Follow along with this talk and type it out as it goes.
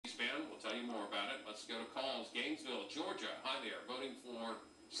Gainesville, Georgia. Hi there, voting for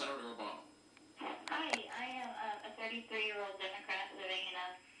Senator Obama. Hi, I am a 33-year-old Democrat living in a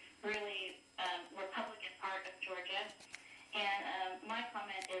really Republican part of Georgia. And my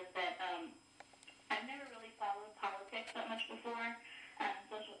comment is that I've never really followed politics that much before.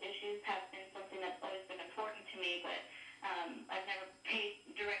 Social issues have been something that's always been important to me, but I've never paid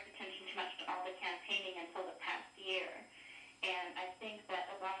direct attention too much to all the campaigning until the past year. And I think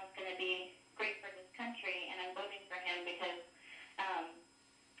that Obama's going to be great for this country, and I'm voting for him because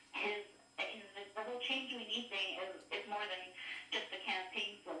the whole change we need thing is more than just a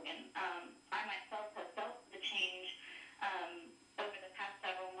campaign slogan. I myself have felt the change over the past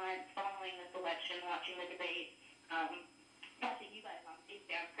several months following this election, watching the debate, watching you guys on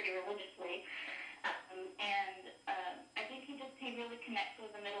C-SPAN pretty religiously. I think he really connects with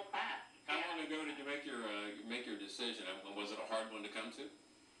the middle class. How long ago did you make your decision? Was it a hard one to come to?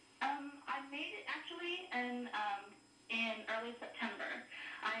 I made it actually in early September.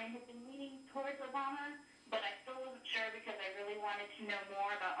 I had been leaning towards Obama, but I still wasn't sure because I really wanted to know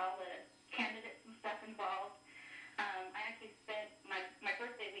more about all the candidates and stuff involved. I actually spent my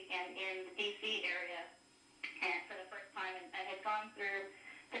birthday weekend in the D.C. area and for the first time, and I had gone through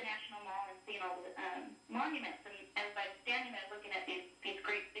the National Mall and seen all the monuments. And as I was standing there looking at these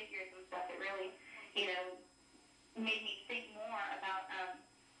great figures and stuff, it really, made me think more about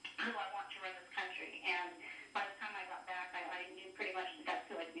who I want to run this country. And by the time I got back, I knew pretty much that's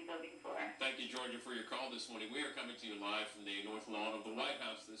who I'd be voting for. Thank you, Georgia, for your call this morning. We are coming to you live from the north lawn of the White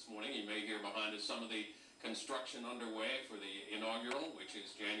House this morning. You may hear behind us some of the construction underway for the inaugural, which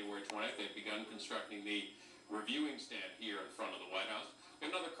is January 20th. They've begun constructing the reviewing stand here in front of the White House.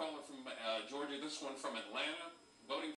 Another caller from Georgia, this one from Atlanta, voting